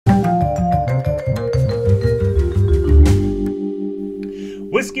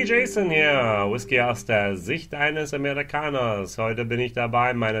WhiskyJason hier, Whisky aus der Sicht eines Amerikaners. Heute bin ich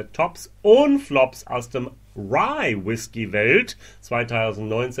dabei, meine Tops und Flops aus dem Rye-Whisky-Welt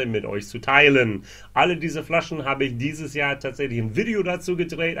 2019 mit euch zu teilen. Alle diese Flaschen habe ich dieses Jahr tatsächlich ein Video dazu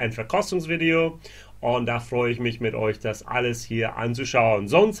gedreht, ein Verkostungsvideo. Und da freue ich mich mit euch, das alles hier anzuschauen.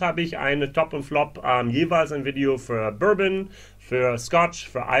 Sonst habe ich eine Top und Flop, jeweils ein Video für Bourbon, für Scotch,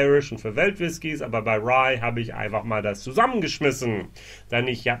 für Irish und für Weltwhiskys. Aber bei Rye habe ich einfach mal das zusammengeschmissen. Denn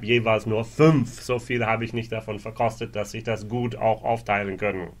ich habe jeweils nur 5. So viel habe ich nicht davon verkostet, dass ich das gut auch aufteilen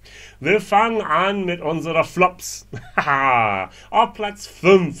können. Wir fangen an mit unserer Flops. Auf Platz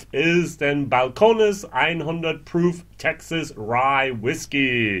 5 ist den Balcones 100 Proof Texas Rye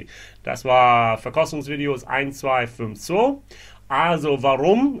Whisky. Das war Verkostungsvideos 1252. Also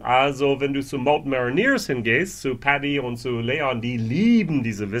warum? Also wenn du zu Malt Mariners hingehst, zu Paddy und zu Leon, die lieben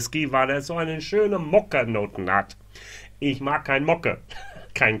diese Whisky, weil er so eine schöne Mokka-Noten hat. Ich mag kein Mokka.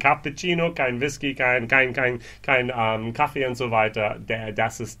 Kein Cappuccino, kein Whisky, kein Kaffee und so weiter.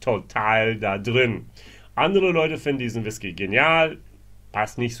 Das ist total da drin. Andere Leute finden diesen Whisky genial.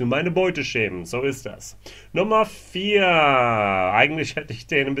 Passt nicht zu meine Beuteschemen, so ist das. Nummer 4. Eigentlich hätte ich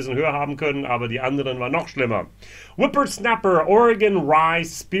den ein bisschen höher haben können, aber die anderen waren noch schlimmer. WhipperSnapper Oregon Rye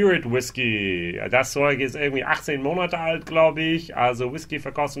Spirit Whisky. Das Zeug ist irgendwie 18 Monate alt, glaube ich. Also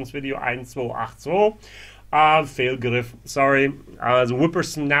Whisky-Verkostungsvideo 1282. Fehlgriff, sorry. Also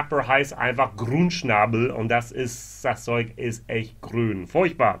WhipperSnapper heißt einfach Grünschnabel und das Zeug ist echt grün.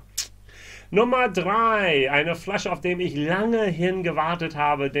 Furchtbar. Nummer 3, eine Flasche, auf die ich lange hin gewartet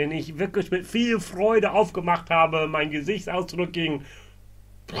habe, den ich wirklich mit viel Freude aufgemacht habe. Mein Gesichtsausdruck ging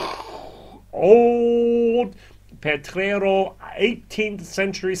Potrero 18th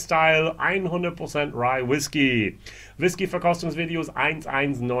Century Style 100% Rye Whisky. Whisky-Verkostungsvideos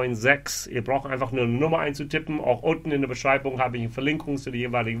 1196. Ihr braucht einfach nur eine Nummer einzutippen. Auch unten in der Beschreibung habe ich eine Verlinkung zu dem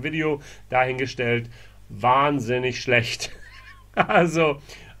jeweiligen Video dahingestellt. Wahnsinnig schlecht. Also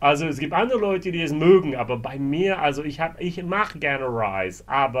es gibt andere Leute, die es mögen, aber bei mir, also ich mag gerne Ryes,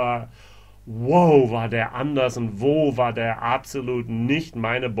 aber wow, war der anders und wo war der absolut nicht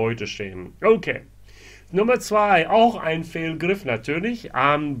meine Beuteschemen. Okay. Nummer 2, auch ein Fehlgriff natürlich.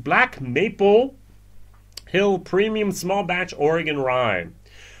 Black Maple Hill Premium Small Batch Oregon Rye.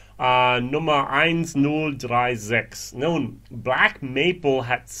 Nummer 1036. Nun, Black Maple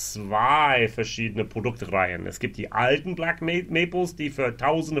hat 2 verschiedene Produktreihen. Es gibt die alten Black Maples, die für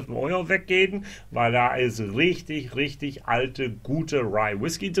Tausende von Euro weggehen, weil da ist richtig, richtig alte, gute Rye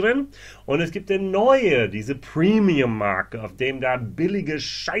Whisky drin. Und es gibt den neue, diese Premium-Marke, auf dem da billige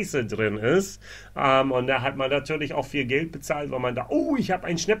Scheiße drin ist. Und da hat man natürlich auch viel Geld bezahlt, weil man da, ich habe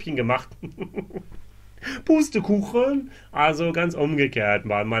ein Schnäppchen gemacht. Pustekuchen. Also ganz umgekehrt,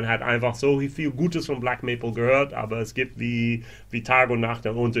 weil man hat einfach so viel Gutes von Black Maple gehört, aber es gibt wie Tag und Nacht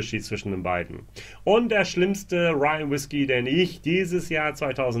einen Unterschied zwischen den beiden. Und der schlimmste Rye Whisky, den ich dieses Jahr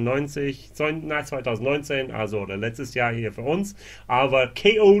 2019, also oder letztes Jahr hier für uns, aber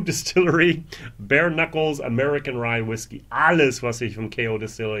KO Distillery, Bare Knuckles American Rye Whisky. Alles, was ich vom KO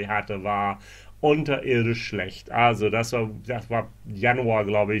Distillery hatte, war unterirdisch schlecht. Also das war Januar,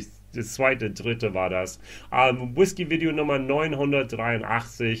 glaube ich. Das 2., 3. war das. Whisky-Video Nummer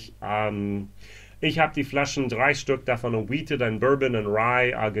 983. Ich habe die Flaschen, 3 Stück davon, und Wheated, ein Bourbon und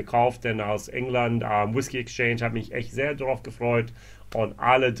Rye gekauft, denn aus England. Whisky Exchange, habe mich echt sehr darauf gefreut. Und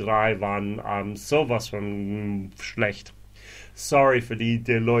alle 3 waren sowas von schlecht. Sorry für die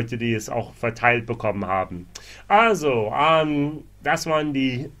Leute, die es auch verteilt bekommen haben. Also, das waren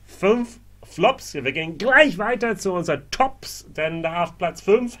die 5 Flops. Wir gehen gleich weiter zu unseren Tops, denn da auf Platz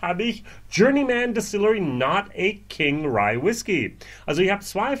 5 habe ich Journeyman Distillery Not a King Rye Whisky. Also ich habe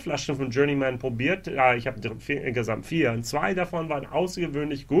 2 Flaschen von Journeyman probiert. Ich habe insgesamt 4 und 2 davon waren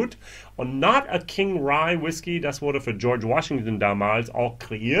außergewöhnlich gut. Und Not a King Rye Whisky, das wurde für George Washington damals auch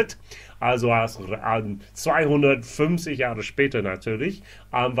kreiert. Also 250 Jahre später natürlich,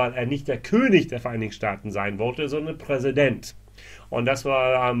 weil er nicht der König der Vereinigten Staaten sein wollte, sondern Präsident. Und das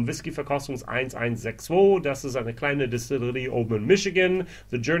war Whisky-Verkostungs 1162. Das ist eine kleine Distillery oben in Michigan.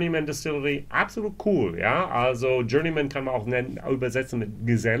 The Journeyman Distillery, absolut cool, ja. Also Journeyman kann man auch übersetzen mit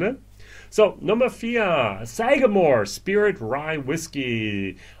Geselle. So, Nummer 4, Sagamore Spirit Rye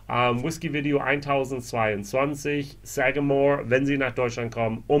Whisky. Whisky Video 1022. Sagamore, wenn Sie nach Deutschland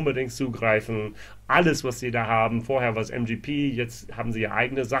kommen, unbedingt zugreifen. Alles, was Sie da haben. Vorher war es MGP, jetzt haben Sie Ihre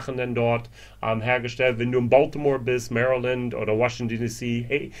eigene Sachen denn dort hergestellt. Wenn du in Baltimore bist, Maryland oder Washington DC,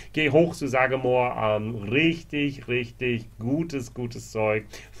 hey, geh hoch zu Sagamore. Richtig, richtig gutes Zeug.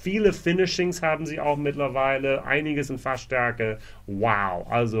 Viele Finishings haben sie auch mittlerweile, einiges in Fassstärke. Wow,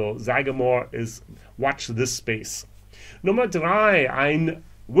 also Sagamore ist watch this space. Nummer 3, ein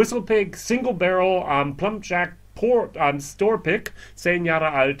Whistlepig Single Barrel Plumpjack Port Store Pick, 10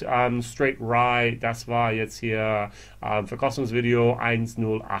 Jahre alt, Straight Rye. Das war jetzt hier Verkostungsvideo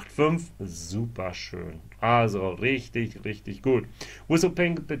 1085. Super schön. Also richtig, richtig gut.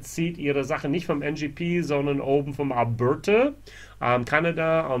 Whistlepig bezieht ihre Sache nicht vom NGP, sondern oben vom Alberta,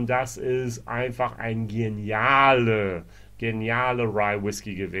 Kanada. Und das ist einfach ein geniale Rye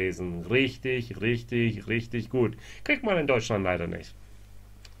Whisky gewesen. Richtig, richtig, richtig gut. Kriegt man in Deutschland leider nicht.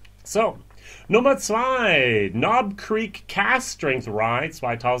 So, Nummer 2, Knob Creek Cask Strength Rye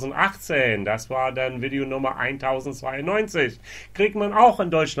 2018. Das war dann Video Nummer 1092. Kriegt man auch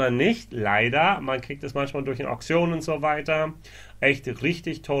in Deutschland nicht, leider. Man kriegt es manchmal durch eine Auktion und so weiter. Echt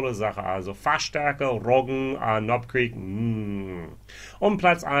richtig tolle Sache. Also Fassstärke, Roggen, Knob Creek. Und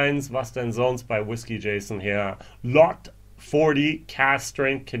Platz 1, was denn sonst bei WhiskyJason her? Lot 40 Cask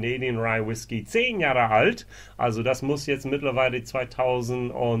Strength Canadian Rye Whisky, 10 Jahre alt. Also das muss jetzt mittlerweile die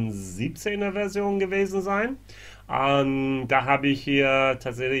 2017er Version gewesen sein. Da habe ich hier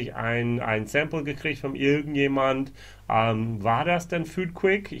tatsächlich ein Sample gekriegt von irgendjemand. War das denn Food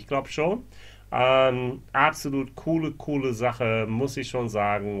Quick? Ich glaube schon. Absolut coole Sache, muss ich schon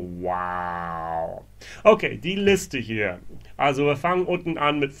sagen. Wow. Okay, die Liste hier. Also wir fangen unten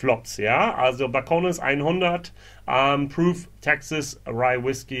an mit Flops, ja. Also Balcones 100, Proof Texas Rye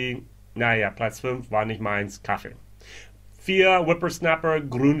Whisky. Naja, Platz 5 war nicht meins, Kaffee. 4 WhipperSnapper,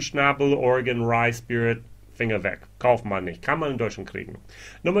 Grünschnabel, Oregon Rye Spirit. Finger weg. Kauft man nicht. Kann man in Deutschland kriegen.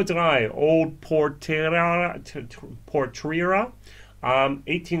 Nummer 3, Old Potrero.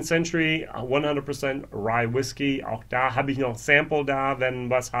 18th Century, 100% Rye Whisky. Auch da habe ich noch Sample da, wenn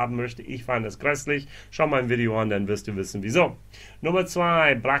man was haben möchte. Ich fand es grässlich. Schau mein Video an, dann wirst du wissen, wieso. Nummer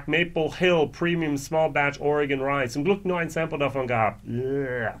 2, Black Maple Hill Premium Small Batch Oregon Rye. Zum Glück nur ein Sample davon gehabt.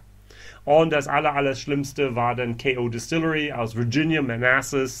 Und das alles Schlimmste war dann KO Distillery aus Virginia,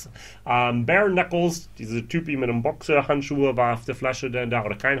 Manassas. Bare Knuckles, diese Typi mit einem Boxerhandschuhe war auf der Flasche dann da,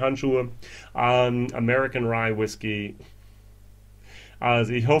 oder kein Handschuhe. American Rye Whisky.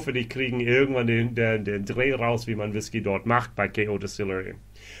 Also ich hoffe, die kriegen irgendwann den Dreh raus, wie man Whisky dort macht bei KO Distillery.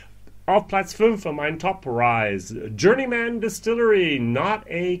 Auf Platz 5 von meinen Top Ryes, Journeyman Distillery, Not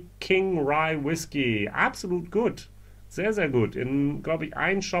a King Rye Whisky. Absolut gut. Sehr, sehr gut. In, glaube ich,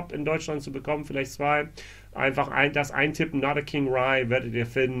 einen Shop in Deutschland zu bekommen, vielleicht 2. Einfach das eintippen, Not a King Rye, werdet ihr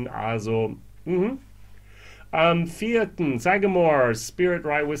finden. Also, 4. Sagamore Spirit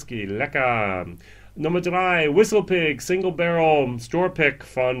Rye Whisky, lecker. Nummer 3, Whistlepig, Single Barrel, Store Pick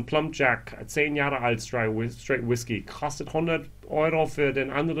von Plumpjack, 10 Jahre alt, Straight Whisky. Kostet 100 Euro für den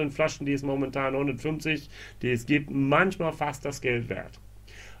anderen Flaschen, die es momentan 150, die es gibt, manchmal fast das Geld wert.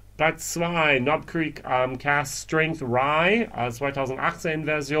 Platz 2, Knob Creek Cask Strength Rye, 2018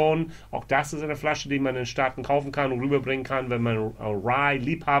 Version. Auch das ist eine Flasche, die man in den Staaten kaufen kann und rüberbringen kann, wenn man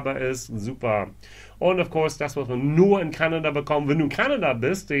Rye-Liebhaber ist. Super. Und of course, das, was man nur in Kanada bekommt. Wenn du in Kanada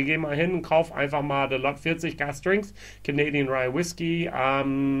bist, geh mal hin und kauf einfach mal der Lot 40 Cask Strength Canadian Rye Whisky.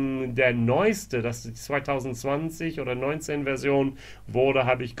 Der neueste, das ist die 2020 oder 19 Version, wurde,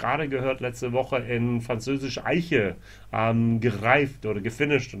 habe ich gerade gehört, letzte Woche in französische Eiche gereift oder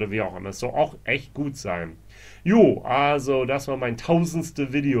gefinisht oder wie auch immer. Das soll auch echt gut sein. Jo, also das war mein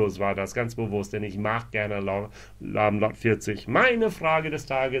 1000. Videos, war das ganz bewusst, denn ich mag gerne Lot 40. Meine Frage des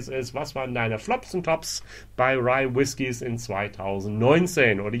Tages ist, was waren deine Flops und Tops bei Rye Whiskys in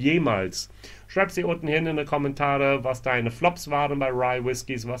 2019 oder jemals? Schreib sie unten hin in die Kommentare, was deine Flops waren bei Rye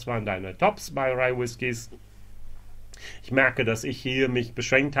Whiskys, was waren deine Tops bei Rye Whiskys. Ich merke, dass ich hier mich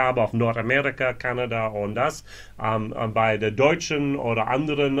beschränkt habe auf Nordamerika, Kanada und das. Bei den deutschen oder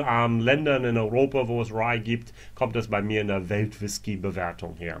anderen Ländern in Europa, wo es Rye gibt, kommt es bei mir in der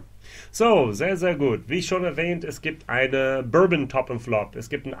Weltwhisky-Bewertung her. So, sehr, sehr gut. Wie schon erwähnt, es gibt eine Bourbon Top and Flop, es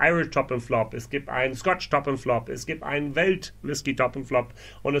gibt einen Irish Top and Flop, es gibt einen Scotch Top and Flop, es gibt einen Weltwhisky Top and Flop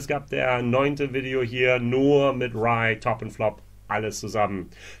und es gab der 9. Video hier nur mit Rye Top and Flop. Alles zusammen.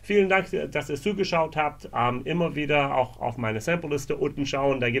 Vielen Dank, dass ihr zugeschaut habt. Immer wieder auch auf meine Sample-Liste unten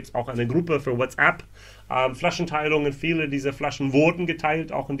schauen. Da gibt es auch eine Gruppe für WhatsApp. Flaschenteilungen. Viele dieser Flaschen wurden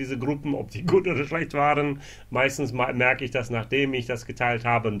geteilt, auch in diese Gruppen, ob die gut oder schlecht waren. Meistens merke ich das, nachdem ich das geteilt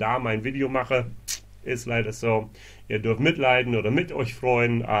habe und da mein Video mache. Ist leider so. Ihr dürft mitleiden oder mit euch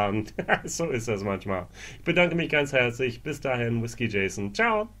freuen. So ist das manchmal. Ich bedanke mich ganz herzlich. Bis dahin, WhiskyJason.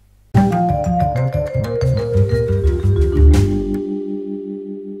 Ciao.